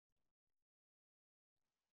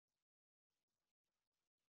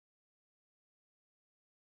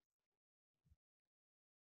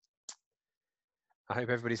I hope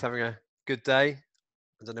everybody's having a good day.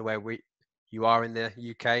 I don't know where you are in the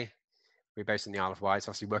UK. We're based in the Isle of Wight,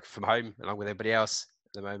 obviously working from home along with everybody else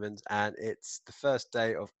at the moment. And it's the first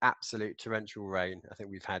day of absolute torrential rain I think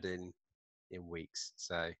we've had in weeks.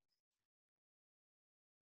 So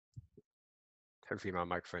hopefully my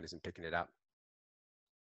microphone isn't picking it up.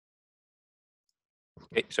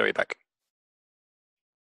 Okay, sorry, back.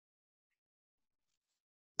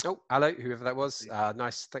 Oh, hello, whoever that was.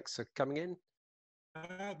 Nice, thanks for coming in.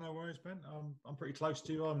 No worries, Ben. I'm pretty close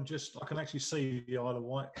to you. I can actually see the Isle of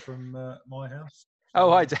Wight from my house. So,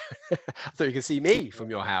 oh, I thought you could see me from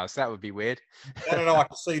your house. That would be weird. No, I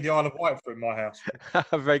can see the Isle of Wight from my house.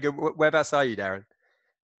 Very good. Whereabouts are you, Darren?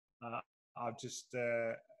 I'm just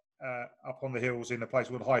up on the hills in a place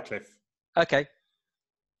called Highcliffe. Okay.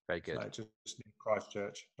 Very good. So just near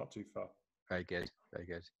Christchurch, not too far. Very good. Very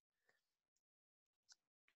good.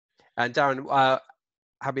 And Darren, how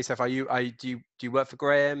about yourself? Do you work for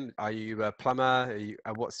Graham? Are you a plumber?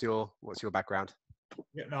 What's your background?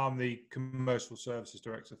 Yeah, no, I'm the commercial services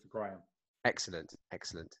director for Graham. Excellent,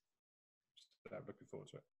 excellent. Looking forward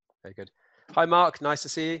to it. Very good. Hi, Mark. Nice to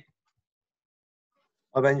see you.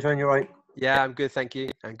 Hi, Ben. John, you all right? Yeah, I'm good, thank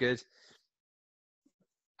you. I'm good.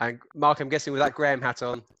 And Mark, I'm guessing with that Graham hat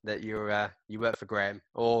on that you work for Graham,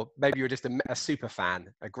 or maybe you're just a super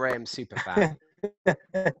fan, a Graham super fan.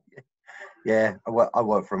 Yeah, I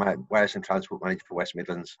work for a warehouse and transport manager for West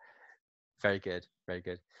Midlands. Very good, very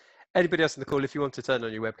good. Anybody else in the call, if you want to turn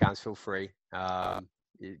on your webcams, feel free. You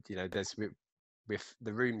know, with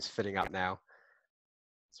the room's filling up now,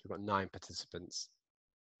 so we've got 9 participants.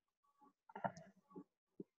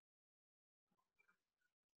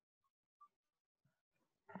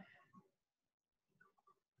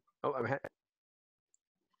 Oh, I'm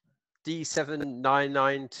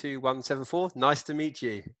D7992174. Nice to meet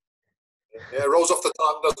you. Yeah, it rolls off the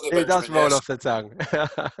tongue, doesn't it, It does roll off the tongue.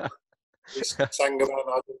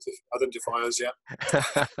 Sangaman identifiers, yeah.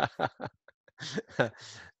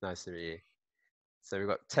 Nice to meet you. So we've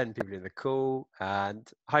got 10 people in the call. And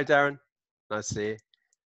hi, Darren. Nice to see you.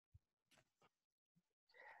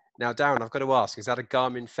 Now, Darren, I've got to ask, is that a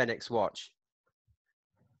Garmin Fenix watch?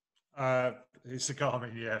 It's a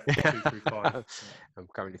Garmin, yeah. 235. I'm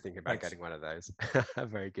currently thinking about getting one of those.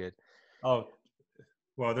 Very good. Oh,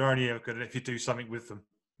 well, they're only good if you do something with them.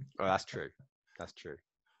 Oh, that's true. That's true.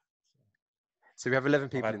 So we have 11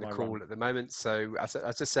 people in the call at the moment. So as I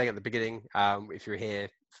was just saying at the beginning, if you're here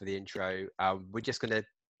for the intro,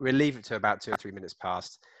 we'll leave it to about 2 or 3 minutes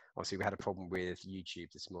past. Obviously, we had a problem with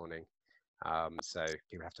YouTube this morning. So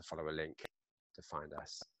people have to follow a link to find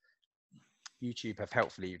us. YouTube have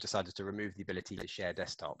helpfully decided to remove the ability to share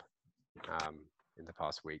desktop in the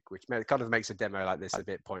past week, which kind of makes a demo like this a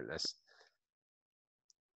bit pointless.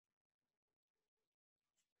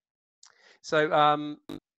 So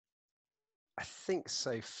I think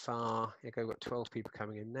so far, we've got 12 people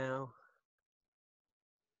coming in now.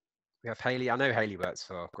 We have Hayley. I know Hayley works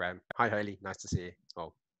for Graham. Hi, Hayley. Nice to see you.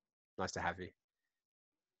 Oh, nice to have you.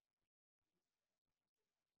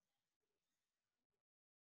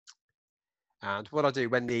 And what I'll do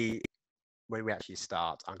when we actually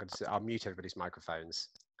start, I'll mute everybody's microphones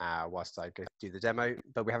whilst I go do the demo.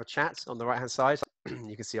 But we have a chat on the right-hand side.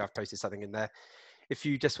 You can see I've posted something in there. If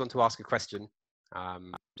you just want to ask a question,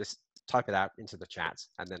 just type it out into the chat,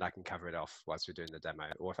 and then I can cover it off whilst we're doing the demo.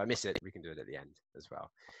 Or if I miss it, we can do it at the end as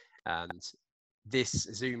well. And this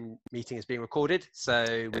Zoom meeting is being recorded,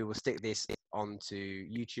 so we will stick this onto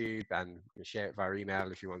YouTube and share it via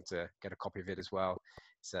email if you want to get a copy of it as well.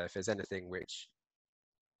 So if there's anything which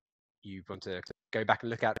you want to go back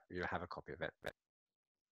and look at, you'll have a copy of it.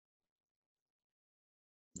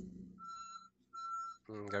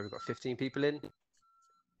 Okay, we've got 15 people in.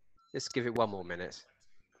 Let's give it 1 more minute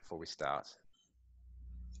before we start.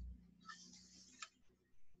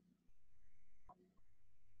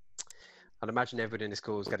 I'd imagine everybody in this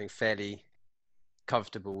call is getting fairly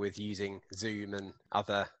comfortable with using Zoom and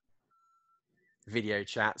other video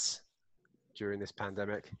chats during this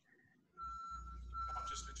pandemic. I've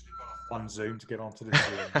just literally got off one Zoom to get onto this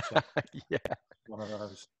Zoom. So yeah. One of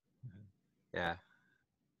those. Yeah.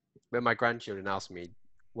 When my grandchildren ask me,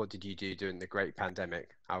 what did you do during the great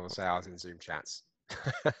pandemic? I will say I was in Zoom chats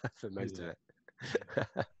for most of it.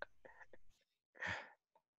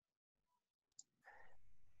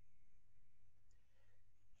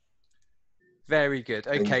 Very good.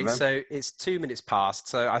 Okay, so it's 2 minutes past.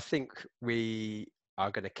 So I think we are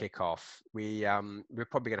going to kick off. We're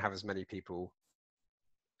probably going to have as many people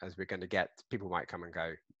as we're going to get. People might come and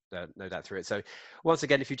go, no doubt through it. So once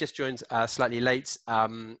again, if you just joined slightly late,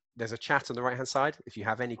 there's a chat on the right-hand side. If you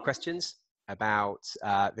have any questions, about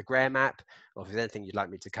the Graham app, or if there's anything you'd like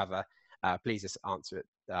me to cover, please just answer it.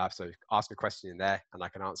 So ask a question in there and I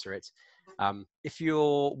can answer it. If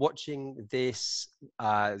you're watching this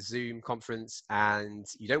Zoom conference and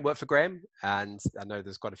you don't work for Graham, and I know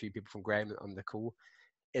there's quite a few people from Graham on the call,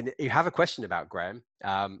 and if you have a question about Graham,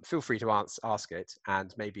 feel free to ask it,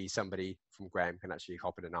 and maybe somebody from Graham can actually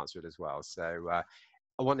hop in and answer it as well. So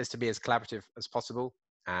I want this to be as collaborative as possible,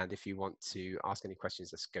 and if you want to ask any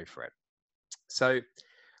questions, let's go for it. So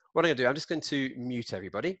what I'm going to do, I'm just going to mute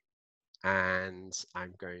everybody, and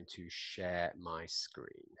I'm going to share my screen.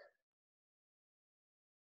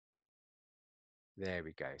 There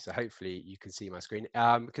we go. So hopefully you can see my screen.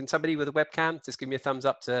 Can somebody with a webcam just give me a thumbs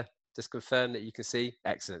up to just confirm that you can see?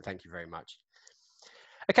 Excellent. Thank you very much.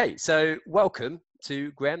 Okay, so welcome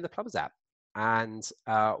to Graham the Plumbers App. And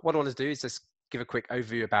what I want to do is just give a quick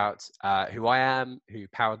overview about who I am, who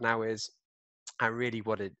Powered Now is, and really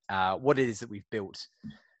what it is that we've built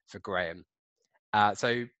for Graham.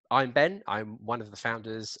 So I'm Ben. I'm one of the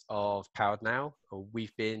founders of Powered Now.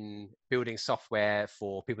 We've been building software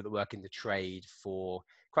for people that work in the trade for,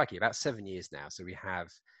 crikey, about 7 years now. So we have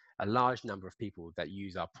a large number of people that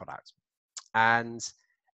use our product. And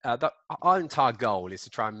our entire goal is to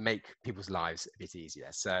try and make people's lives a bit easier.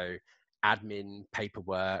 So admin,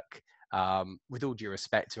 paperwork, with all due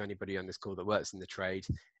respect to anybody on this call that works in the trade,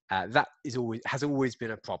 that has always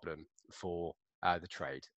been a problem for the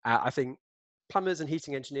trade. I think plumbers and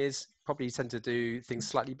heating engineers probably tend to do things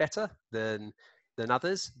slightly better than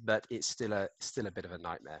others, but it's still a bit of a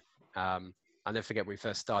nightmare. I'll never forget when we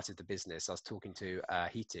first started the business, I was talking to a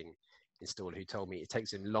heating installer who told me it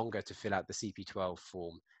takes him longer to fill out the CP12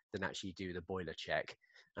 form than actually do the boiler check.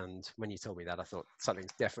 And when you told me that, I thought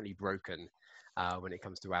something's definitely broken when it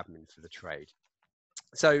comes to admin for the trade.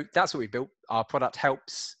 So that's what we built. Our product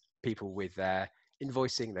helps people with their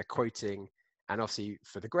invoicing, their quoting, and obviously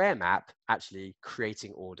for the Graham app, actually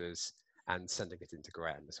creating orders and sending it into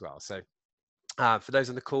Graham as well. So for those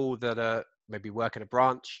on the call that are maybe work in a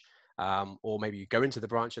branch, or maybe you go into the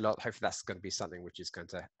branch a lot, hopefully that's going to be something which is going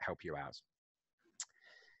to help you out.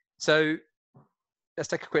 So let's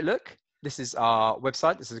take a quick look. This is our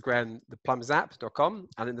website. This is grahamtheplumbersapp.com.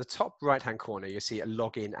 And in the top right-hand corner, you'll see a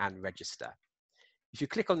login and register. If you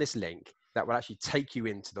click on this link, that will actually take you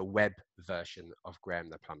into the web version of Graham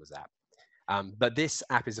the Plumbers App. But this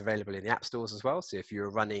app is available in the app stores as well. So if you're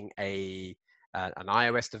running an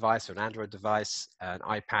iOS device or an Android device, an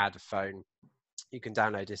iPad, a phone, you can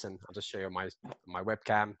download it, and I'll just show you on my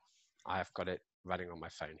webcam. I have got it running on my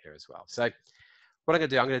phone here as well. So what I'm going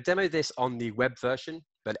to do, I'm going to demo this on the web version,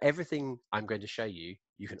 but everything I'm going to show you,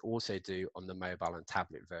 you can also do on the mobile and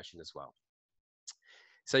tablet version as well.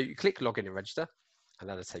 So you click login and register, and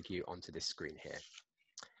that'll take you onto this screen here.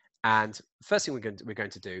 And first thing we're going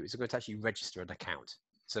to do is we're going to actually register an account.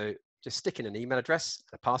 So just stick in an email address,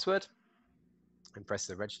 a password, and press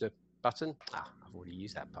the register button. I've already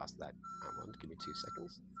used that password. Give me 2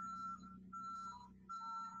 seconds.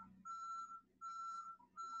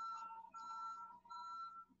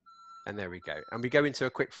 And there we go. And we go into a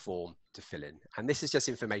quick form to fill in. And this is just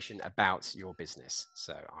information about your business.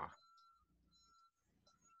 So I'll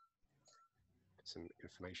put some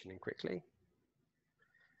information in quickly.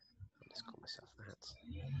 I'll just call myself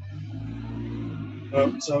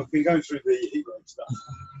that. So I've been going through the heat rate stuff.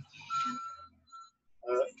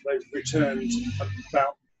 They've returned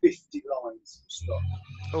about 50 lines of stock.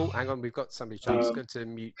 Oh, hang on, we've got somebody trying. I'm just going to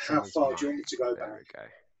mute. How far do you want me to go there back? We go.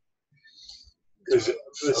 Because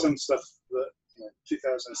there's some stuff that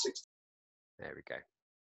 2016. There we go.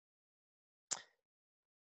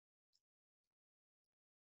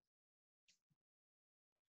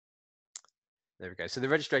 There we go. So the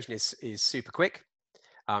registration is super quick.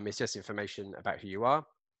 It's just information about who you are.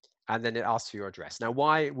 And then it asks for your address. Now,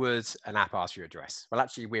 why would an app ask for your address? Well,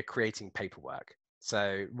 actually, we're creating paperwork.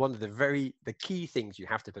 So one of the key things you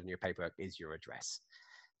have to put in your paperwork is your address.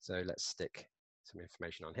 So let's stick some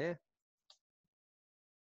information on here.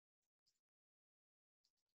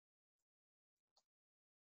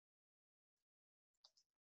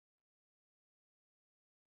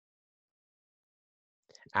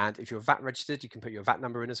 And if you're VAT registered, you can put your VAT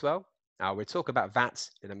number in as well. We'll talk about VAT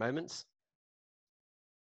in a moment.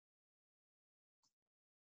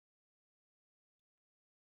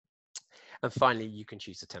 And finally, you can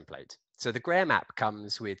choose a template. So the Graham app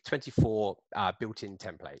comes with 24 built-in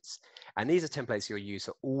templates. And these are templates you'll use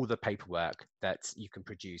for all the paperwork that you can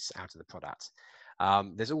produce out of the product.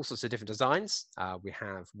 There's all sorts of different designs. We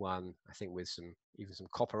have one, I think, with even some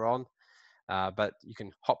copper on. But you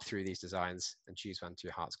can hop through these designs and choose one to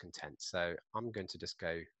your heart's content. So I'm going to just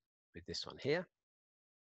go with this one here.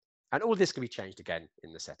 And all this can be changed again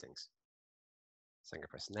in the settings. So I'm going to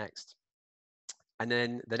press next. And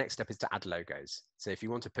then the next step is to add logos. So if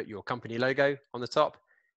you want to put your company logo on the top,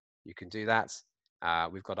 you can do that.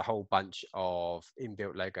 We've got a whole bunch of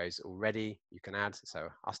inbuilt logos already you can add. So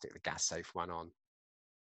I'll stick the gas safe one on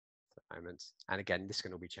for the moment. And again, this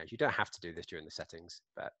can all be changed. You don't have to do this during the settings,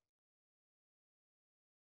 but,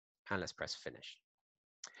 and let's press finish.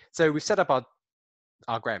 So we've set up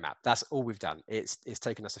our Graham app. That's all we've done. It's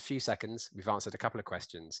taken us a few seconds. We've answered a couple of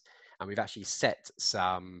questions, and we've actually set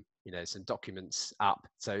some, some documents up.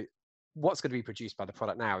 So what's going to be produced by the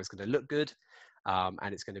product now is going to look good,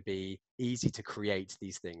 and it's going to be easy to create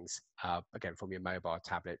these things, again, from your mobile,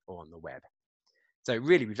 tablet, or on the web. So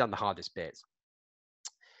really, we've done the hardest bit.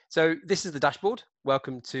 So this is the dashboard.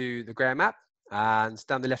 Welcome to the Graham app. And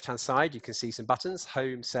down the left-hand side, you can see some buttons: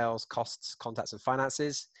 home, sales, costs, contacts, and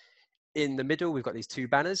finances. In the middle, we've got these two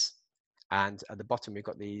banners, and at the bottom, we've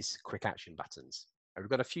got these quick action buttons. And we've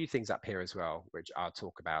got a few things up here as well, which I'll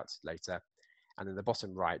talk about later. And in the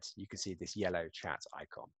bottom right, you can see this yellow chat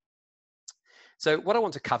icon. So what I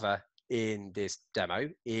want to cover in this demo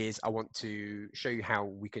is I want to show you how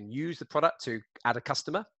we can use the product to add a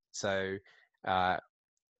customer. So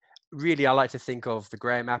really, I like to think of the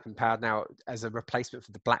Graham app and Powered Now as a replacement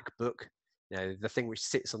for the black book, the thing which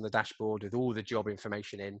sits on the dashboard with all the job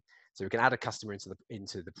information in. So we can add a customer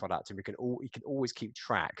into the product, and we can always keep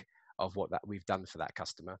track of what we've done for that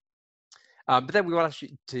customer. But then we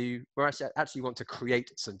actually want to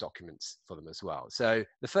create some documents for them as well. So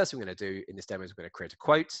the first thing we're going to do in this demo is we're going to create a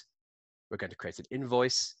quote, we're going to create an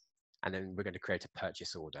invoice, and then we're going to create a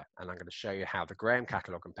purchase order. And I'm going to show you how the Graham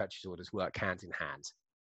catalog and purchase orders work hand in hand.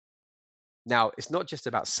 Now, it's not just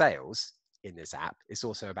about sales in this app, it's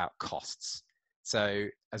also about costs. So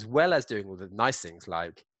as well as doing all the nice things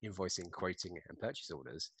like invoicing, quoting, and purchase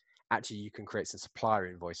orders, actually you can create some supplier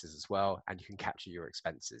invoices as well, and you can capture your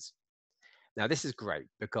expenses. Now, this is great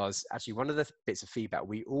because actually one of the bits of feedback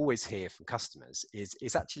we always hear from customers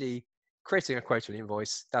is actually creating a quote or an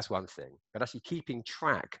invoice, that's one thing, but actually keeping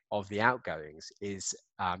track of the outgoings is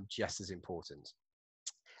just as important.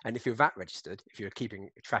 And if you're VAT registered, if you're keeping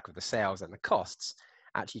track of the sales and the costs,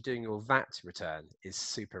 actually doing your VAT return is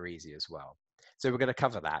super easy as well. So we're going to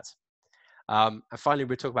cover that. And finally,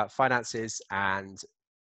 we'll talk about finances, and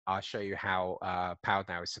I'll show you how Powered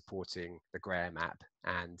Now is supporting the Graham app.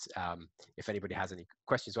 And if anybody has any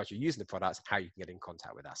questions while you're using the product, how you can get in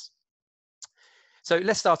contact with us. So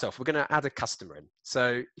let's start off. We're going to add a customer in.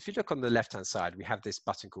 So if you look on the left-hand side, we have this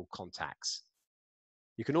button called Contacts.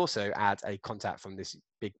 You can also add a contact from this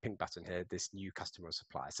big pink button here, this new customer or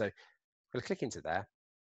supplier. So I'm going to click into there,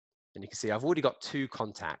 and you can see I've already got two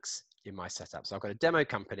contacts in my setup. So I've got a demo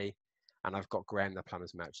company, and I've got Graham the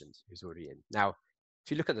Plumbers Merchant, who's already in. Now,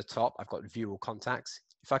 if you look at the top, I've got View All Contacts.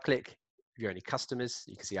 If I click View Only Customers,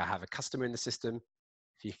 you can see I have a customer in the system.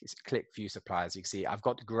 If you click View Suppliers, you can see I've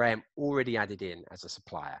got Graham already added in as a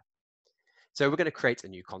supplier. So we're going to create a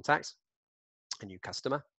new contact, a new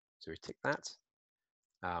customer. So we tick that.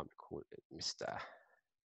 Call it Mr.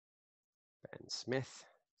 Ben Smith,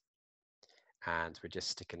 and we just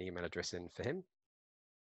stick an email address in for him.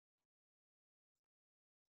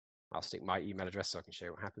 I'll stick my email address so I can show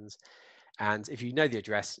you what happens. And if you know the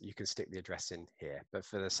address, you can stick the address in here. But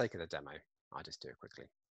for the sake of the demo, I'll just do it quickly.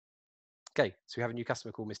 Okay, so we have a new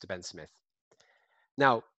customer called Mr. Ben Smith.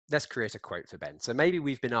 Now, let's create a quote for Ben. So maybe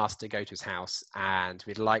we've been asked to go to his house and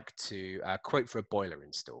we'd like to quote for a boiler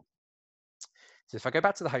install. So if I go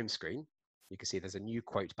back to the home screen, you can see there's a new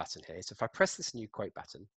quote button here. So if I press this new quote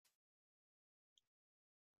button,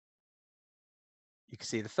 you can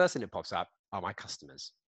see the first thing that pops up are my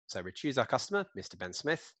customers. So we choose our customer, Mr. Ben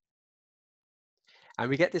Smith, and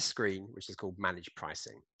we get this screen, which is called Manage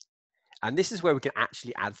Pricing. And this is where we can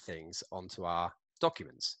actually add things onto our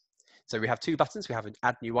documents. So we have two buttons. We have an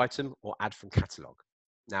Add New Item or Add from Catalogue.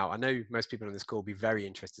 Now, I know most people on this call will be very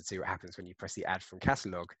interested to see what happens when you press the Add from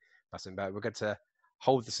Catalogue button, but we're going to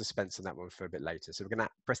hold the suspense on that one for a bit later. So we're going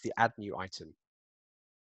to press the Add New Item.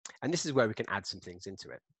 And this is where we can add some things into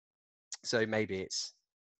it. So maybe it's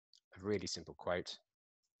a really simple quote.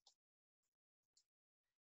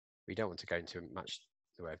 We don't want to go into much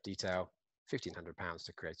in the way of detail. £1,500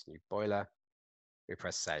 to create a new boiler. We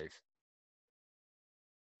press Save.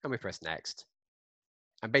 And we press Next.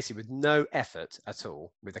 And basically with no effort at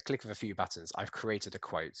all, with a click of a few buttons, I've created a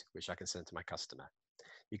quote which I can send to my customer.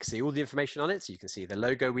 You can see all the information on it. So you can see the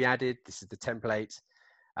logo we added. This is the template,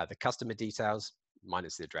 the customer details,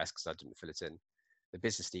 minus the address because I didn't fill it in, the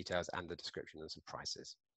business details, and the description and some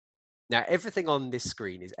prices. Now, everything on this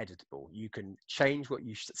screen is editable. You can change what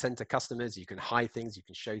you send to customers. You can hide things. You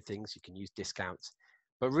can show things. You can use discounts.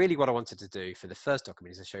 But really what I wanted to do for the first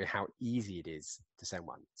document is to show you how easy it is to send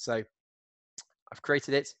one. So I've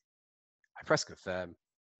created it, I press confirm,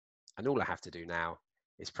 and all I have to do now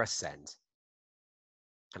is press send.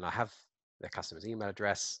 And I have the customer's email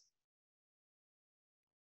address,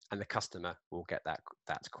 and the customer will get that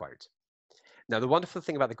quote. Now, the wonderful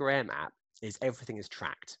thing about the Graham app is everything is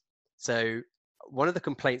tracked. So one of the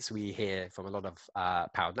complaints we hear from a lot of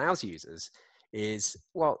Powered Nows users is,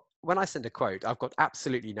 well, when I send a quote, I've got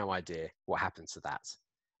absolutely no idea what happens to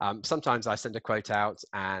that. Sometimes I send a quote out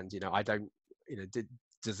and, I don't,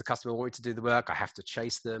 does the customer want me to do the work? I have to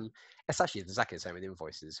chase them. It's actually exactly the same with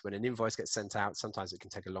invoices. When an invoice gets sent out, sometimes it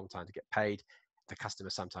can take a long time to get paid. The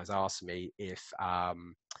customer sometimes asks me if,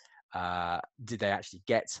 did they actually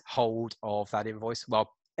get hold of that invoice?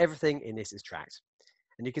 Well, everything in this is tracked.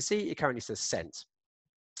 And you can see it currently says sent.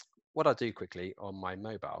 What I'll do quickly on my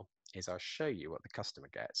mobile is I'll show you what the customer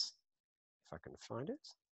gets. If I can find it.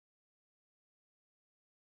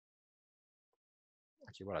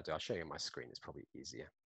 Actually, what I'll do, I'll show you on my screen. It's probably easier.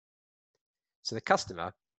 So the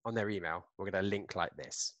customer on their email, we're going to link like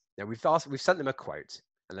this. Now we've sent them a quote,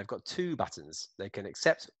 and they've got 2 buttons. They can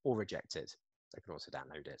accept or reject it. They can also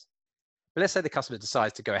download it. But let's say the customer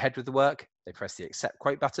decides to go ahead with the work. They press the accept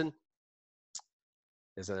quote button.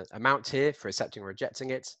 There's an amount here for accepting or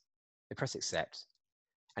rejecting it. They press accept.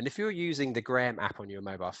 And if you're using the Graham app on your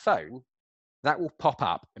mobile phone, that will pop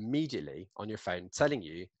up immediately on your phone telling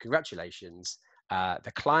you, congratulations,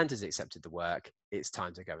 the client has accepted the work. It's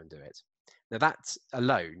time to go and do it. Now that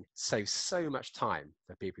alone saves so much time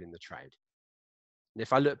for people in the trade. And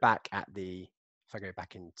if I look back at if I go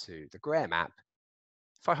back into the Graham app,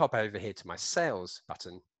 if I hop over here to my sales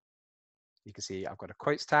button, you can see I've got a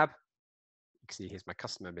quotes tab. You can see here's my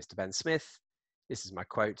customer, Mr. Ben Smith. This is my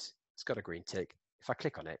quote. It's got a green tick. If I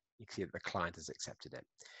click on it, you can see that the client has accepted it.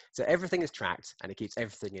 So everything is tracked and it keeps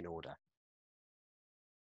everything in order.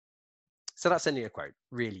 So that's sending a quote,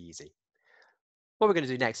 really easy. What we're going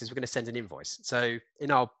to do next is we're going to send an invoice. So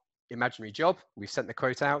in our imaginary job, we've sent the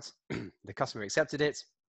quote out, the customer accepted it,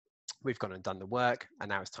 we've gone and done the work, and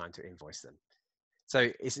now it's time to invoice them.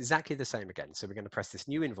 So it's exactly the same again. So we're going to press this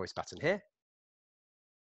new invoice button here.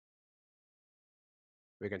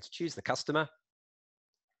 We're going to choose the customer.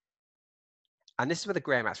 And this is where the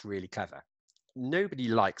Graham app's really clever. Nobody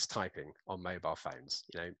likes typing on mobile phones,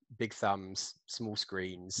 big thumbs, small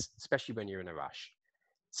screens, especially when you're in a rush.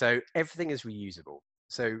 So everything is reusable.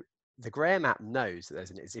 So the Graham app knows that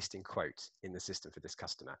there's an existing quote in the system for this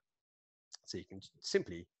customer. So you can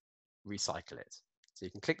simply recycle it. So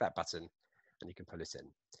you can click that button and you can pull it in.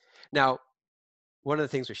 Now, one of the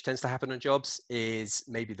things which tends to happen on jobs is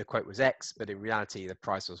maybe the quote was X, but in reality, the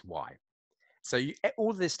price was Y. So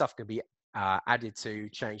all of this stuff can be added to,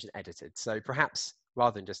 changed and edited. So perhaps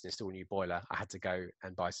rather than just install a new boiler, I had to go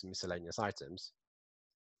and buy some miscellaneous items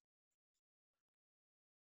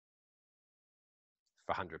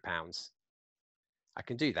for £100. I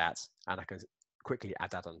can do that and I can quickly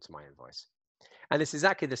add that onto my invoice. And it's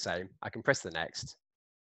exactly the same. I can press the next,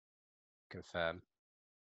 confirm,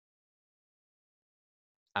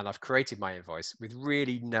 and I've created my invoice with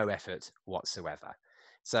really no effort whatsoever.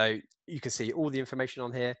 So you can see all the information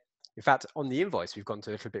on here. In fact, on the invoice, we've gone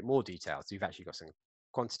to a little bit more detail. So you've actually got some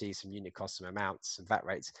quantities, some unit costs, some amounts, some VAT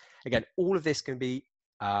rates. Again, all of this can be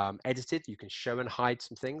edited. You can show and hide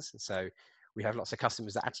some things. And so we have lots of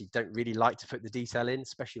customers that actually don't really like to put the detail in,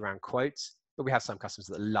 especially around quotes. But we have some customers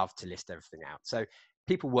that love to list everything out. So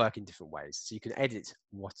people work in different ways. So you can edit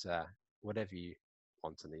whatever you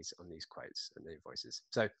want on these quotes and the invoices.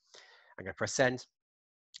 So I'm going to press send.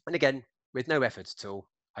 And again, with no effort at all,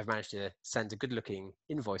 I've managed to send a good looking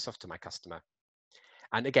invoice off to my customer.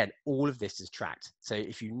 And again, all of this is tracked. So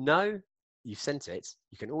if you know you've sent it,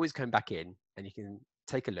 you can always come back in and you can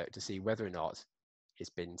take a look to see whether or not it's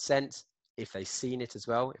been sent. If they've seen it as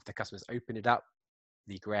well, if the customer's opened it up,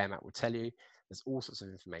 the Graham app will tell you. There's all sorts of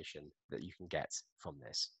information that you can get from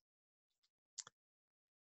this.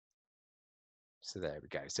 So there we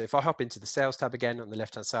go. So if I hop into the sales tab again on the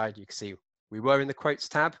left-hand side, you can see we were in the quotes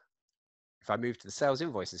tab. If I move to the sales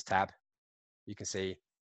invoices tab, you can see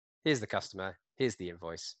here's the customer, here's the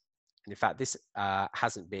invoice. And in fact, this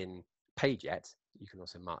hasn't been paid yet. You can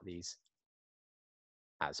also mark these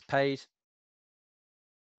as paid.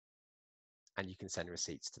 And you can send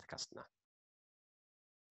receipts to the customer.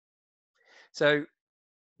 So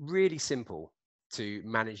really simple to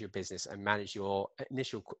manage your business and manage your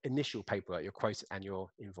initial paperwork, your quote and your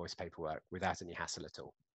invoice paperwork without any hassle at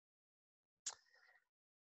all.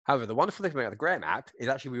 However, the wonderful thing about the Graham app is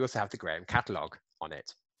actually we also have the Graham catalogue on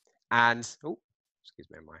it. And, oh, excuse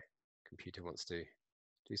me, my computer wants to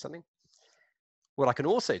do something. What I can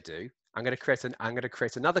also do, I'm going to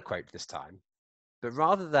create another quote this time, but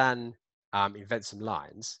rather than invent some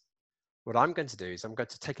lines, what I'm going to do is I'm going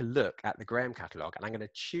to take a look at the Graham catalogue and I'm going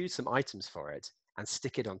to choose some items for it and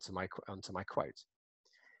stick it onto my quote.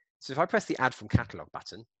 So if I press the Add from Catalogue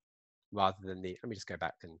button, rather than the, let me just go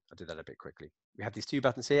back and I'll do that a bit quickly. We have these two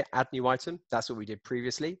buttons here, Add New Item. That's what we did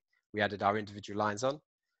previously. We added our individual lines on,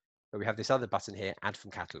 but we have this other button here, Add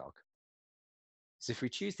from Catalogue. So if we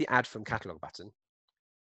choose the Add from Catalogue button,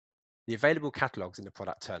 the available catalogues in the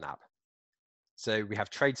product turn up. So we have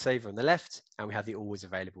Trade Saver on the left, and we have the Always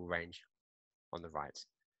Available range on the right.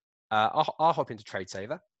 I'll hop into Trade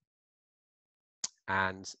Saver,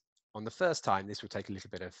 and on the first time, this will take a little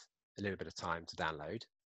bit of time to download.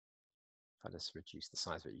 If I just reduce the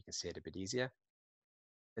size of it, you can see it a bit easier.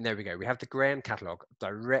 And there we go. We have the Graham catalogue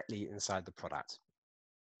directly inside the product.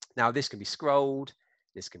 Now, this can be scrolled.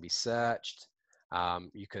 This can be searched.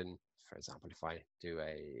 You can, for example, if I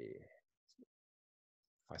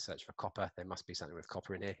search for copper, there must be something with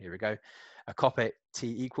copper in here. Here we go. A copper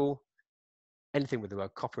T equal. Anything with the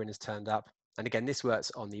word copper in is turned up. And again, this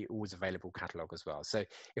works on the always available catalog as well. So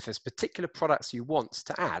if there's particular products you want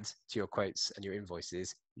to add to your quotes and your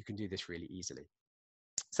invoices, you can do this really easily.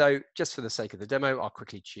 So just for the sake of the demo, I'll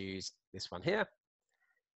quickly choose this one here.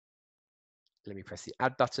 Let me press the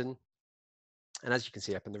add button. And as you can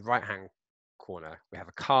see up in the right-hand corner, we have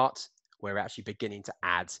a cart where we're actually beginning to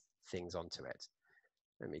add things onto it.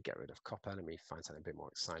 Let me get rid of copper. Let me find something a bit more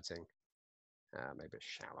exciting. Maybe a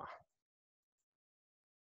shower.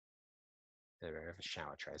 There we have a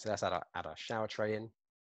shower tray. So let's add our shower tray in.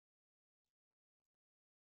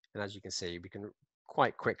 And as you can see, we can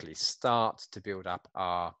quite quickly start to build up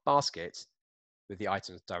our basket with the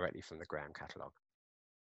items directly from the Graham catalogue.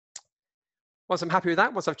 Once I'm happy with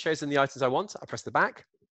that, once I've chosen the items I want, I press the back.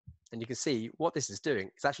 And you can see what this is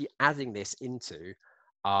doing. It's actually adding this into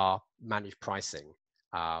our managed pricing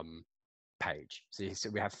page. So you see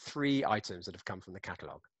we have 3 items that have come from the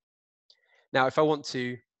catalogue. Now, if I want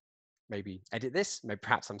to maybe edit this, maybe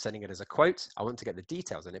perhaps I'm sending it as a quote. I want to get the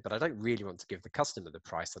details in it, but I don't really want to give the customer the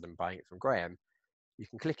price that I'm buying it from Graham. You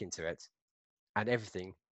can click into it and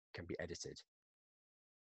everything can be edited.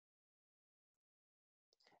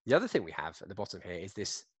 The other thing we have at the bottom here is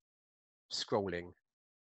this scrolling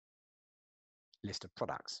list of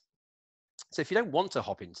products. So if you don't want to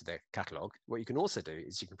hop into the catalog, what you can also do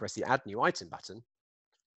is you can press the Add New Item button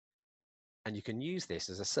and you can use this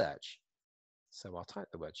as a search. So I'll type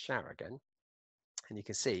the word shower again, and you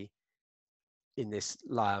can see in this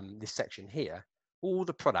section here, all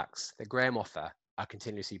the products that Graham offer are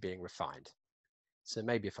continuously being refined. So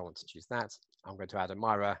maybe if I want to choose that, I'm going to add a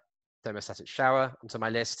Myra thermostatic shower onto my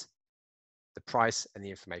list. The price and the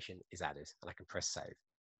information is added, and I can press save.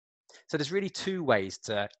 So there's really 2 ways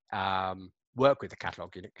to work with the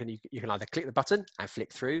catalog. You can either click the button and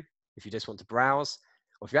flick through if you just want to browse,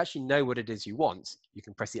 or if you actually know what it is you want, you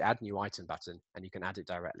can press the Add New Item button and you can add it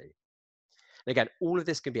directly. And again, all of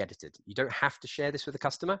this can be edited. You don't have to share this with the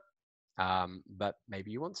customer, but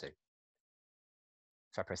maybe you want to.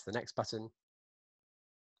 If I press the next button,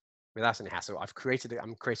 without any hassle, I'm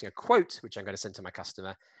creating a quote, which I'm going to send to my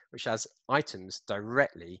customer, which has items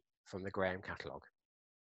directly from the Graham catalogue.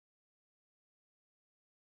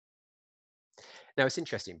 Now, it's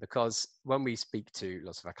interesting because when we speak to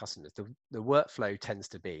lots of our customers, the workflow tends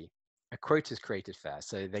to be a quote is created first.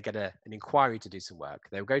 So they get an inquiry to do some work.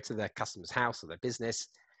 They'll go to their customer's house or their business.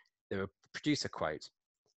 They will produce a quote.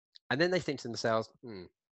 And then they think to themselves,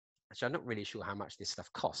 actually, I'm not really sure how much this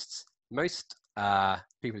stuff costs. Most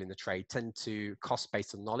people in the trade tend to cost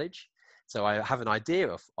based on knowledge. So I have an idea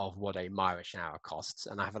of what a Myra shower costs,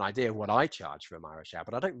 and I have an idea of what I charge for a Myra shower,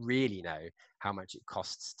 but I don't really know how much it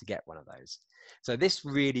costs to get one of those. So this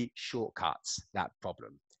really shortcuts that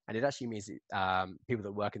problem. And it actually means that people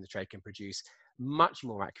that work in the trade can produce much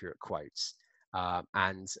more accurate quotes.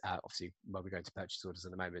 Obviously, when we go into purchase orders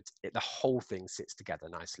in a moment, the whole thing sits together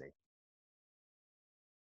nicely.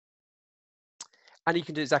 And you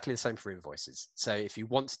can do exactly the same for invoices. So if you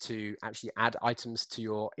want to actually add items to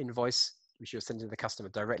your invoice, which you're sending the customer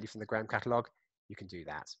directly from the Graham catalogue, you can do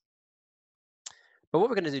that. But what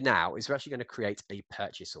we're going to do now is we're actually going to create a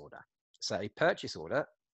purchase order. So a purchase order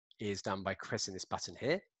is done by pressing this button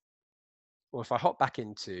here. Or if I hop back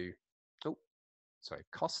into,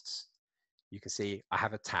 costs, you can see I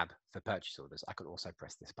have a tab for purchase orders. I can also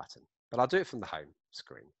press this button, but I'll do it from the home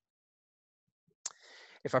screen.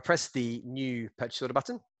 If I press the new purchase order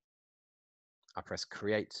button, I press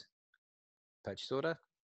create purchase order.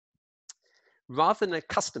 Rather than a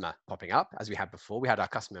customer popping up, as we had before, we had our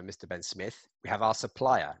customer, Mr. Ben Smith, we have our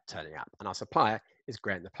supplier turning up, and our supplier is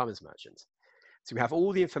Graham the Plumbers Merchant. So we have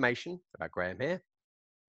all the information about Graham here.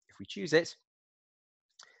 If we choose it,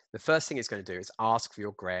 the first thing it's going to do is ask for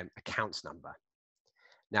your Graham account number.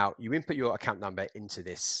 Now, you input your account number into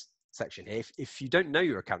this section here. If you don't know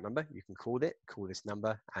your account number, you can call this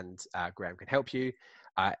number, and Graham can help you.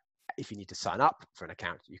 If you need to sign up for an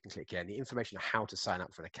account, you can click here, and the information on how to sign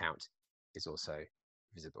up for an account is also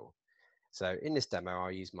visible. So in this demo,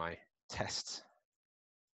 I'll use my test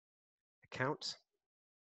account.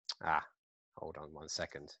 Hold on 1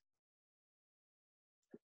 second.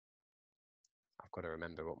 I've got to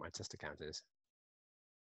remember what my test account is.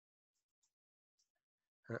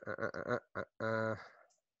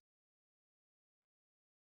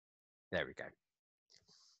 There we go.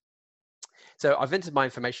 So I've entered my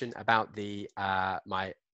information about the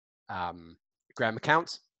my Graham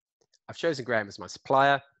account. I've chosen Graham as my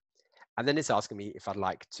supplier, and then it's asking me if I'd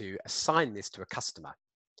like to assign this to a customer.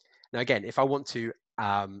 Now, again, if I want to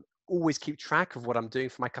always keep track of what I'm doing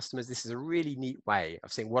for my customers, this is a really neat way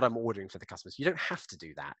of seeing what I'm ordering for the customers. You don't have to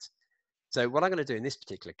do that. So what I'm going to do in this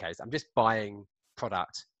particular case, I'm just buying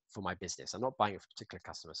product for my business. I'm not buying it for a particular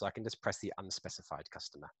customer, so I can just press the unspecified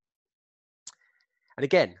customer. And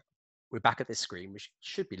again, we're back at this screen, which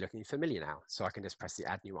should be looking familiar now. So I can just press the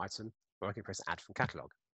add new item, or I can press add from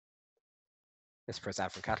catalog. Let's press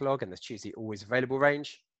add from catalog, and let's choose the always available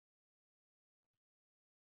range.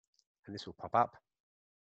 And this will pop up.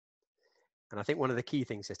 And I think one of the key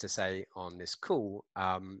things is to say on this call,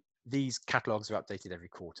 these catalogs are updated every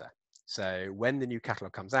quarter. So when the new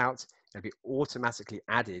catalog comes out, it'll be automatically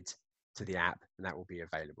added to the app, and that will be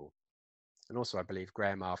available. And also, I believe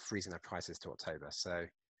Graham are freezing their prices to October. So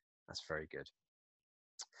that's very good.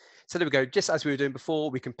 So there we go. Just as we were doing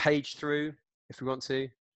before, we can page through if we want to.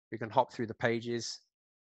 We can hop through the pages.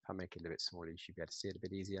 If I make it a little bit smaller, you should be able to see it a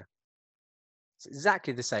bit easier. It's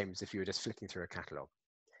exactly the same as if you were just flicking through a catalog.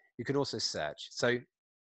 You can also search. So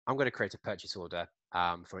I'm going to create a purchase order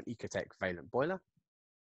for an Ecotech Valent boiler.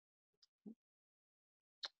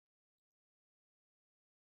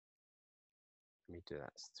 Let me do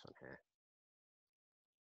that. This one here.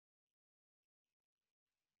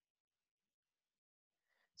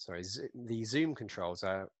 Sorry, the zoom controls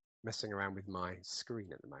are messing around with my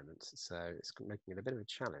screen at the moment, so it's making it a bit of a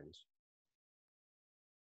challenge.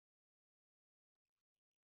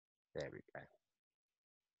 There we go.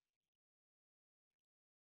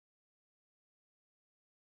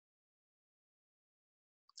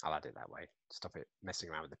 I'll add it that way, stop it messing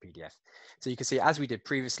around with the PDF. So you can see, as we did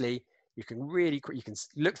previously, you can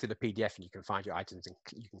look through the PDF and you can find your items, and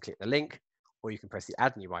you can click the link, or you can press the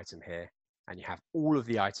add new item here, and you have all of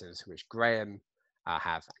the items which Graham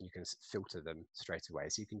have, and you can filter them straight away.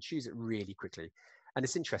 So you can choose it really quickly. And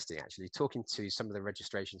it's interesting, actually, talking to some of the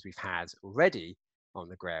registrations we've had already on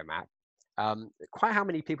the Graham app, quite how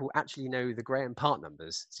many people actually know the Graham part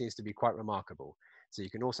numbers seems to be quite remarkable. So you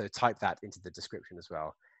can also type that into the description as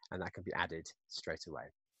well, and that can be added straight away.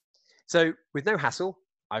 So with no hassle,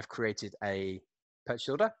 I've created a purchase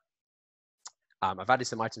order. I've added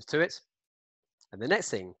some items to it. And the next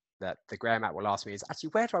thing that the Graham app will ask me is, actually,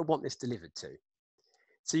 where do I want this delivered to?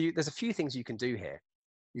 So there's a few things you can do here.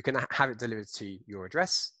 You can have it delivered to your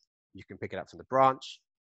address. You can pick it up from the branch,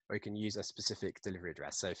 or you can use a specific delivery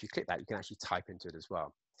address. So if you click that, you can actually type into it as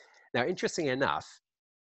well. Now, interestingly enough,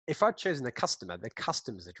 if I've chosen the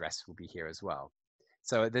customer's address will be here as well.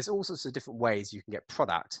 So there's all sorts of different ways you can get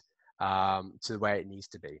product to where it needs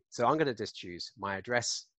to be. So I'm going to just choose my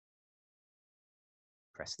address,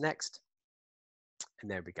 press next,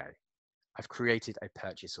 and there we go. I've created a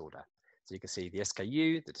purchase order. So you can see the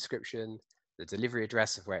SKU, the description, the delivery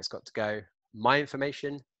address of where it's got to go, my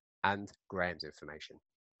information, and Graham's information.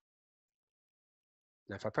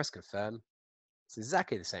 Now, if I press confirm, it's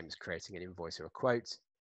exactly the same as creating an invoice or a quote.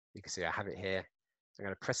 You can see I have it here. I'm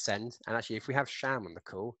going to press send. And actually, if we have Sham on the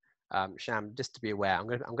call, Sham, just to be aware, I'm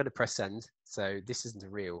going to press send. So this isn't a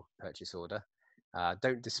real purchase order.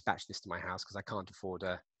 Don't dispatch this to my house because I can't afford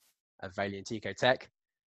a Valent Ecotech.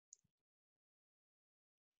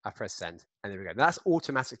 I press send, and there we go. That's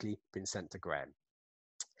automatically been sent to Graham.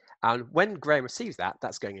 And when Graham receives that,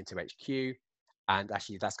 that's going into HQ, and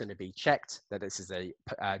actually that's going to be checked that this is a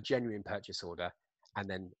genuine purchase order, and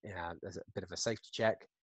then there's a bit of a safety check,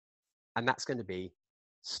 and that's going to be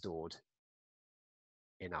stored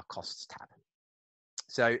in our costs tab.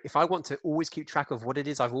 So if I want to always keep track of what it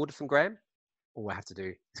is I've ordered from Graham, all I have to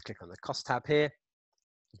do is click on the cost tab here.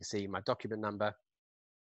 You can see my document number.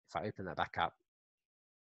 If I open that back up,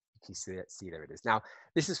 you can see there it is. Now,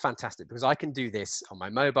 this is fantastic because I can do this on my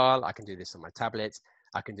mobile. I can do this on my tablet.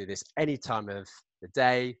 I can do this any time of the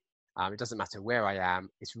day. It doesn't matter where I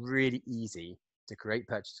am. It's really easy to create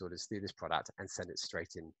purchase orders through this product and send it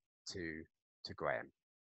straight in to Graham.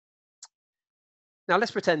 Now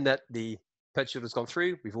let's pretend that the purchase order has gone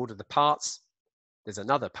through. We've ordered the parts. There's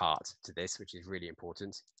another part to this, which is really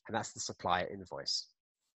important, and that's the supplier invoice.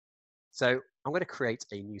 So I'm going to create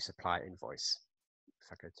a new supplier invoice.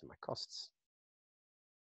 If I go to my costs.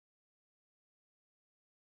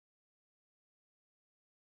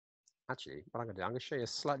 Actually, what I'm going to do, I'm going to show you a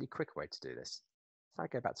slightly quicker way to do this. If I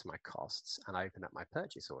go back to my costs and I open up my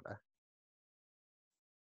purchase order,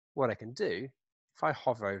 what I can do, if I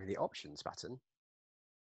hover over the options button,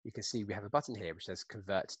 you can see we have a button here which says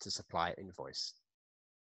convert to supplier invoice.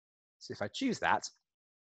 So if I choose that,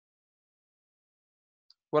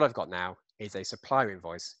 what I've got now is a supplier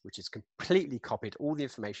invoice, which has completely copied all the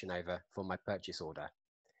information over from my purchase order.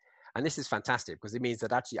 And this is fantastic because it means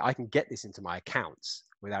that actually I can get this into my accounts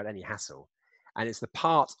without any hassle. And it's the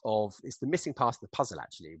missing part of the puzzle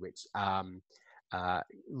actually, which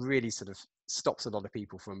really sort of stops a lot of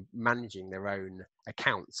people from managing their own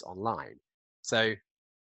accounts online. So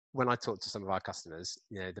when I talk to some of our customers,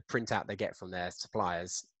 the printout they get from their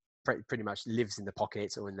suppliers pretty much lives in the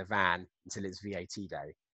pocket or in the van until it's VAT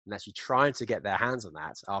day. And actually trying to get their hands on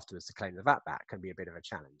that afterwards to claim the VAT back can be a bit of a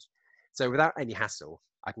challenge. So without any hassle,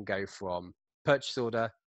 I can go from purchase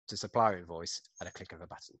order to supplier invoice at a click of a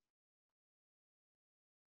button.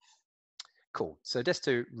 Cool. So just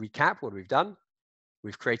to recap what we've done,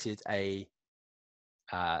 we've created a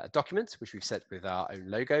document which we've set with our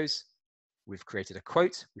own logos. We've created a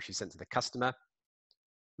quote which we sent to the customer.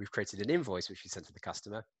 We've created an invoice which we sent to the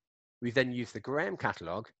customer. We've then used the Graham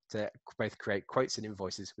catalogue to both create quotes and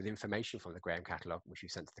invoices with information from the Graham catalogue which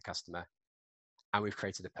we've sent to the customer. And we've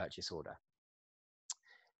created a purchase order.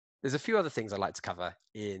 There's a few other things I'd like to cover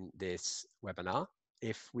in this webinar.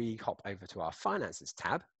 If we hop over to our Finances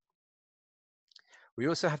tab, we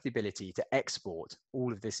also have the ability to export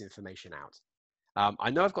all of this information out. I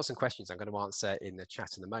know I've got some questions I'm going to answer in the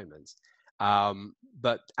chat in a moment.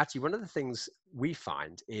 But actually, one of the things we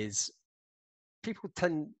find is people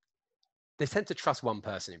tend to trust one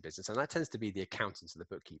person in business, and that tends to be the accountant or the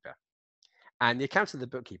bookkeeper. And the accountant or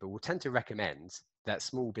the bookkeeper will tend to recommend that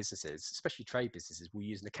small businesses, especially trade businesses, will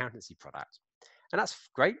use an accountancy product. And that's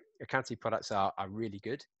great. Accountancy products are really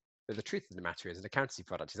good. But the truth of the matter is an accountancy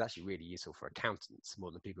product is actually really useful for accountants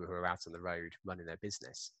more than people who are out on the road running their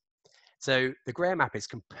business. So the Graham app is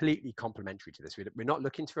completely complementary to this. We're not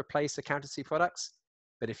looking to replace accountancy products,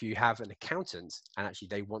 but if you have an accountant and actually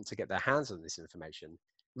they want to get their hands on this information,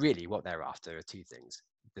 really what they're after are two things: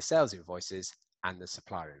 the sales invoices and the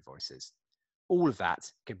supplier invoices. All of that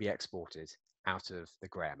can be exported out of the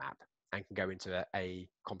Graham app and can go into a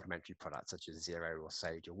complementary product such as Xero or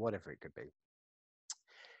Sage or whatever it could be.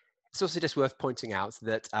 It's also just worth pointing out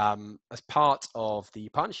that as part of the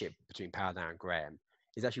partnership between PoweredNow and Graham,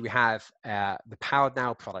 is actually we have the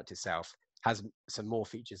PoweredNow product itself has some more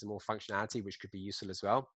features and more functionality which could be useful as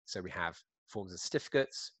well. So we have forms and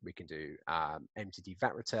certificates, we can do MTD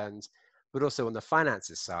VAT returns, but also on the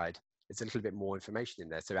finances side, it's a little bit more information in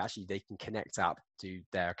there. So actually they can connect up to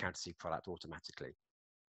their accountancy product automatically.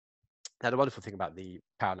 Now, the wonderful thing about the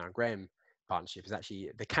PoweredNow and Graham partnership is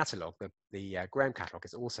actually the catalog, the Graham catalog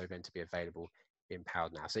is also going to be available in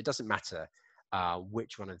PoweredNow. So it doesn't matter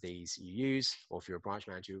which one of these you use, or if you're a branch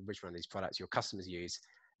manager, which one of these products your customers use,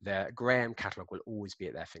 the Graham catalog will always be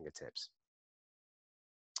at their fingertips.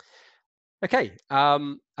 Okay,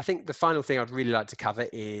 I think the final thing I'd really like to cover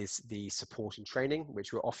is the support and training,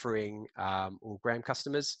 which we're offering all Graham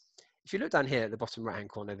customers. If you look down here at the bottom right-hand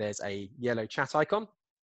corner, there's a yellow chat icon.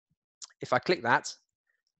 If I click that,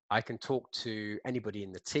 I can talk to anybody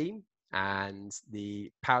in the team, and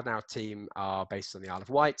the PoweredNow team are based on the Isle of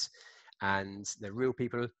Wight, and they're real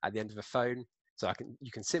people at the end of the phone. So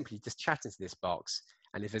you can simply just chat into this box,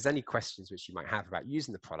 and if there's any questions which you might have about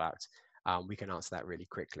using the product, we can answer that really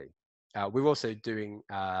quickly. We're also doing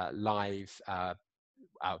live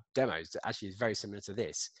demos that actually is very similar to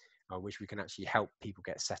this, which we can actually help people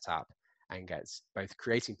get set up and get both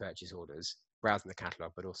creating purchase orders, browsing the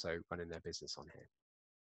catalog, but also running their business on here.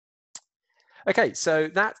 Okay, so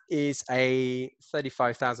that is a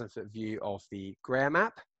 35,000-foot view of the Graham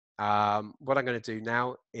app. What I'm going to do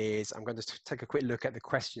now is I'm going to take a quick look at the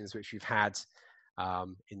questions which we've had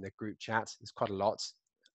in the group chat. There's quite a lot.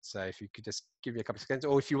 So if you could just give me a couple of seconds,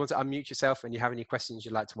 or if you want to unmute yourself and you have any questions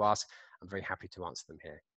you'd like to ask, I'm very happy to answer them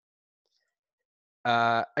here.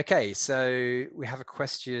 Okay, so we have a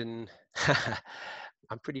question.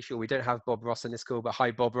 I'm pretty sure we don't have Bob Ross on this call, but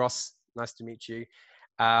hi, Bob Ross. Nice to meet you.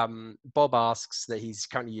 Bob asks that he's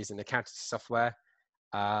currently using accountancy software.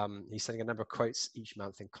 He's sending a number of quotes each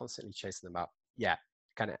month and constantly chasing them up. Yeah,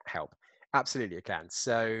 can it help? Absolutely, it can.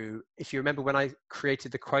 So if you remember when I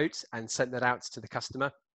created the quote and sent that out to the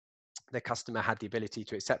customer had the ability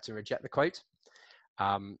to accept and reject the quote.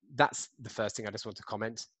 That's the first thing I just want to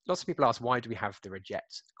comment. Lots of people ask, why do we have the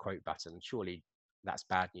reject quote button? Surely that's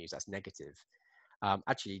bad news, that's negative.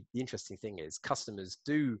 Actually, the interesting thing is customers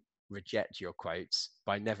do reject your quotes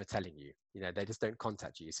by never telling you. You know, they just don't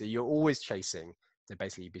contact you. So you're always chasing to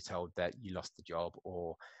basically be told that you lost the job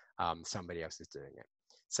or somebody else is doing it.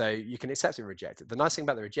 So you can accept and reject it. The nice thing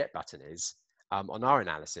about the reject button is, on our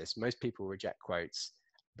analysis, most people reject quotes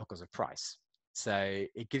because of price. So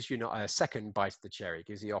it gives you not a second bite of the cherry. It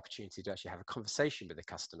gives you the opportunity to actually have a conversation with the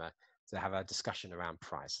customer, to have a discussion around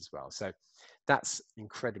price as well. So that's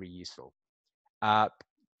incredibly useful. But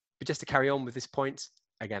just to carry on with this point,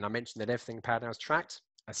 again, I mentioned that everything in Power Now is tracked.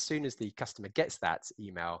 As soon as the customer gets that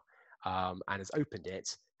email and has opened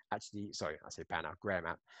it, actually, sorry, I say Power Now, Graham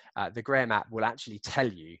app. The Graham app will actually tell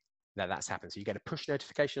you that that's happened. So you get a push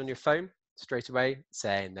notification on your phone straight away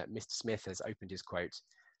saying that Mr. Smith has opened his quote.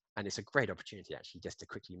 And it's a great opportunity actually just to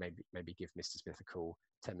quickly maybe give Mr. Smith a call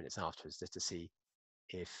 10 minutes afterwards just to see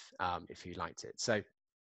if he liked it. So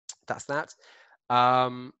that's that.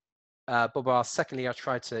 Bob asked, secondly, I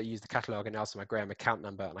tried to use the catalogue and asked my Graham account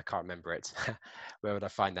number and I can't remember it. Where would I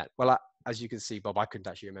find that? Well, as you can see, Bob, I couldn't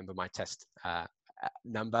actually remember my test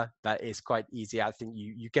number. That is quite easy. I think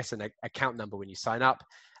you get an account number when you sign up,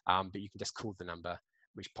 but you can just call the number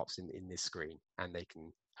which pops in this screen and they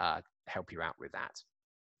can help you out with that.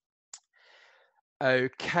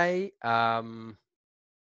 Okay. Oh,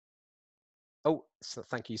 so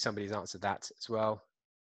thank you. Somebody's answered that as well.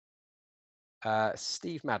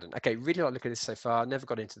 Steve Madden. Okay, really like looking at this so far. Never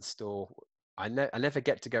got into the store. I never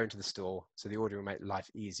get to go into the store, so the order will make life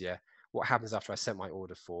easier. What happens after I send my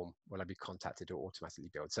order form? Will I be contacted or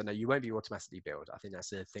automatically billed? So no, you won't be automatically billed. I think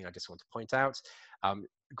that's the thing I just want to point out.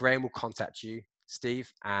 Graham will contact you,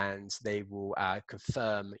 Steve, and they will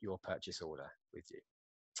confirm your purchase order with you.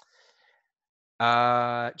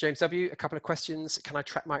 James W, a couple of questions. Can I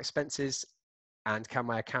track my expenses and can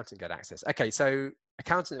my accountant get access? Okay, so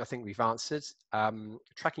accountant, I think we've answered.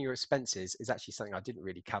 Tracking your expenses is actually something I didn't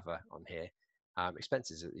really cover on here.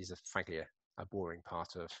 Expenses is frankly a boring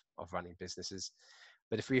part of running businesses.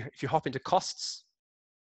 But if you hop into costs,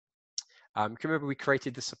 can you remember we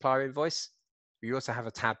created the supplier invoice? We also have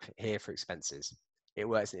a tab here for expenses. It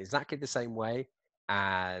works in exactly the same way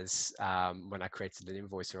as when I created an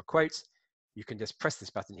invoice or a quote. You can just press this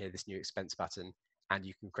button here, this new expense button, and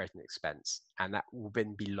you can create an expense, and that will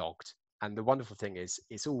then be logged. And the wonderful thing is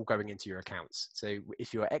it's all going into your accounts. So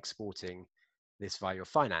if you're exporting this via your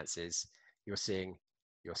finances, you're seeing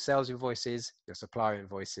your sales invoices, your supplier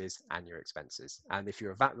invoices, and your expenses. And if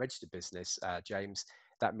you're a VAT registered business, James,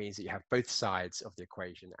 that means that you have both sides of the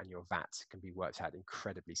equation and your VAT can be worked out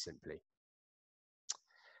incredibly simply.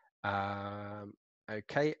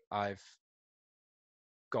 Okay, I've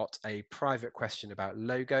got a private question about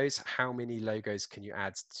logos. How many logos can you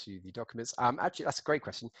add to the documents? Actually, that's a great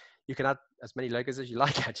question. You can add as many logos as you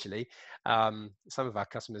like, actually. Some of our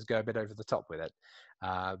customers go a bit over the top with it,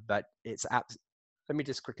 but it's let me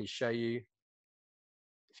just quickly show you.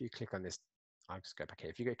 If you click on this, I'll just go back here.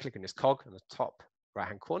 If you click on this cog on the top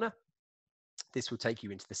right-hand corner, this will take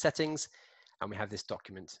you into the settings, and we have this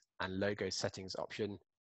document and logo settings option.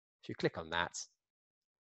 If you click on that,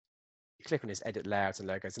 you click on this edit layouts and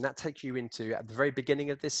logos, and that takes you into, at the very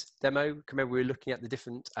beginning of this demo, remember we were looking at the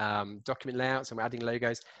different document layouts and we're adding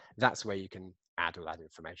logos. That's where you can add all that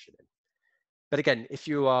information in. But again, if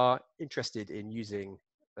you are interested in using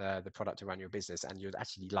the product to run your business and you'd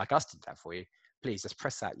actually like us to do that for you, please just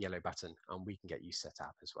press that yellow button and we can get you set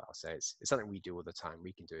up as well. So it's something we do all the time.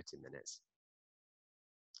 We can do it in minutes.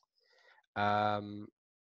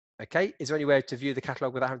 Okay, is there any way to view the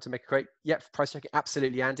catalog without having to make a quote? Yep, price checking,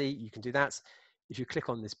 absolutely, Andy, you can do that. If you click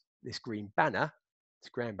on this green banner, this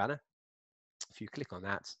Graham banner, if you click on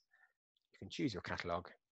that, you can choose your catalog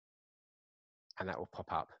and that will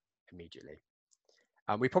pop up immediately.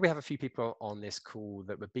 We probably have a few people on this call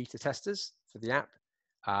that were beta testers for the app.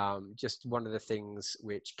 Just one of the things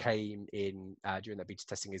which came in during that beta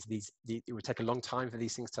testing is it would take a long time for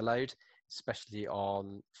these things to load, especially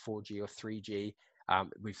on 4G or 3G.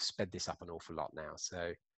 We've sped this up an awful lot now.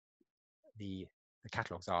 So the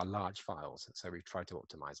catalogs are large files, so we've tried to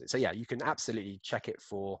optimize it. So yeah, you can absolutely check it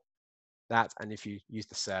for that. And if you use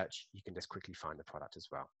the search, you can just quickly find the product as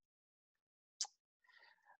well.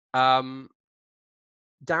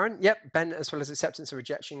 Darren, yep, Ben, as well as acceptance and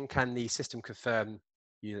rejection, can the system confirm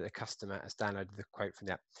that the customer has downloaded the quote from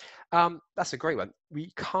the app? That's a great one.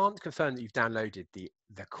 We can't confirm that you've downloaded the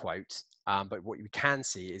quote, but what we can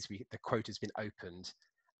see is the quote has been opened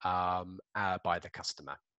by the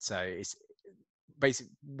customer. So it's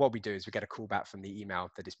basically what we do is we get a call back from the email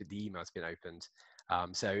that the email's been opened.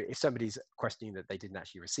 So if somebody's questioning that they didn't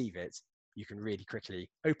actually receive it, you can really quickly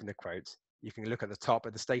open the quote. You can look at the top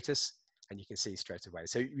of the status and you can see straight away.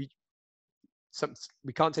 So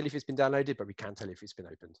we can't tell if it's been downloaded, but we can tell if it's been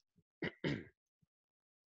opened.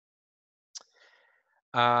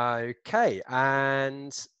 Okay,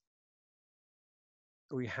 and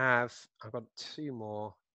I've got 2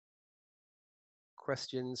 more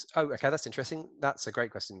questions. Oh, okay, that's interesting. That's a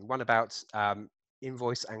great question. One about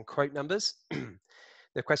invoice and quote numbers.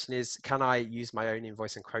 The question is, can I use my own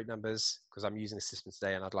invoice and quote numbers? Because I'm using a system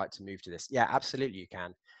today and I'd like to move to this. Yeah, absolutely you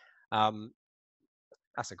can.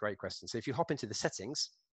 That's a great question. So if you hop into the settings,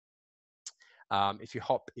 if you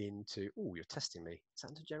hop into, oh, you're testing me. Is that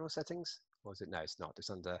under general settings? Or is it? No, it's not. It's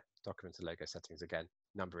under document and logo settings again,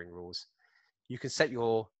 numbering rules. You can set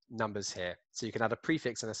your numbers here. So you can add a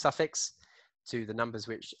prefix and a suffix to the numbers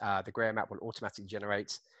which the Graham app will automatically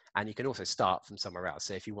generate. And you can also start from somewhere else.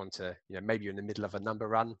 So if you want to, maybe you're in the middle of a number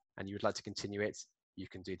run and you would like to continue it, you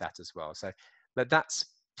can do that as well. So, but that's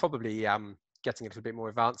probably getting a little bit more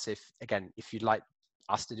advanced. If you'd like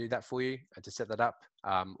us to do that for you and to set that up,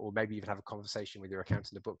 or maybe even have a conversation with your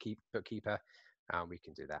accountant or bookkeeper, we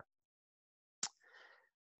can do that.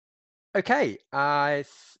 Okay,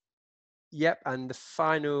 yep, and the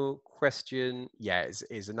final question,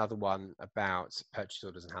 is another one about purchase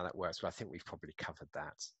orders and how that works. But I think we've probably covered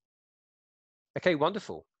that. Okay,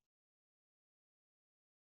 wonderful.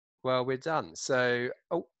 Well, we're done. So,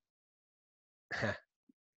 oh,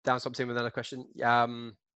 Darren stopped in with another question. Yeah,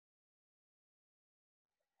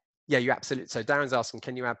 you absolutely. So Darren's asking,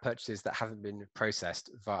 can you add purchases that haven't been processed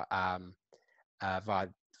via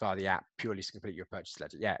the app purely to complete your purchase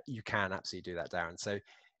ledger? Yeah, you can absolutely do that, Darren. So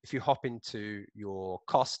if you hop into your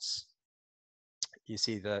costs, you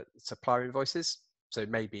see the supplier invoices. So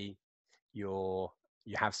maybe you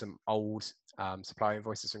have some old supplier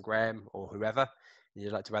invoices from Graham or whoever, and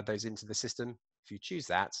you'd like to add those into the system. If you choose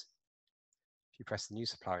that, if you press the new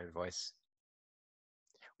supplier invoice,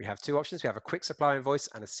 we have 2 options. We have a quick supplier invoice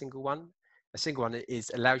and a single one. A single one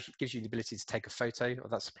gives you the ability to take a photo of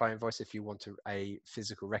that supplier invoice if you want a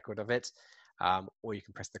physical record of it, or you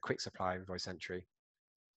can press the quick supplier invoice entry.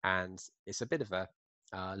 And it's a bit of a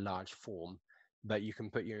large form, but you can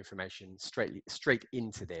put your information straight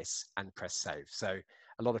into this and press save. So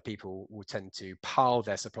a lot of people will tend to pile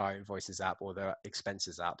their supplier invoices up or their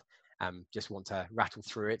expenses up, just want to rattle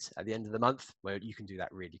through it at the end of the month, where you can do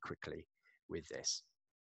that really quickly with this.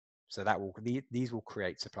 So these will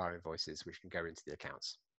create supplier invoices which can go into the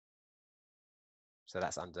accounts. So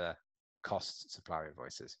that's under cost supplier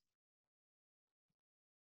invoices.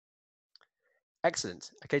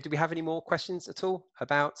 Excellent. Okay, do we have any more questions at all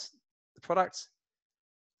about the product?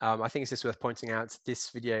 I think it's just worth pointing out this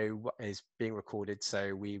video is being recorded,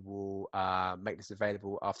 so we will make this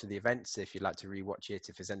available after the event. So if you'd like to rewatch it,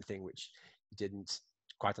 if there's anything which you didn't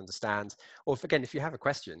quite understand, or if you have a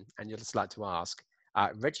question and you'd just like to ask,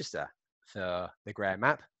 register for the Graham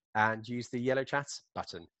app and use the yellow chat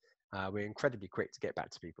button. We're incredibly quick to get back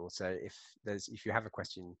to people. So if you have a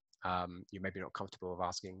question you may be not comfortable with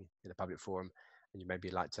asking in a public forum, and you maybe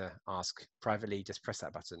like to ask privately, just press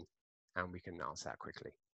that button and we can answer that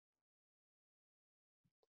quickly.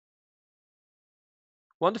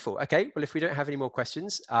 Wonderful. Okay, well, if we don't have any more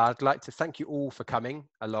questions, I'd like to thank you all for coming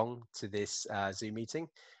along to this Zoom meeting.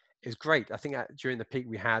 It was great. I think during the peak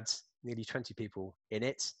we had nearly 20 people in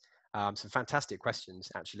it. Some fantastic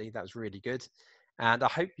questions, actually. That was really good. And I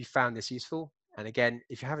hope you found this useful. And again,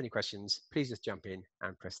 if you have any questions, please just jump in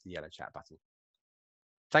and press the yellow chat button.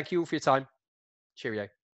 Thank you all for your time. Cheerio.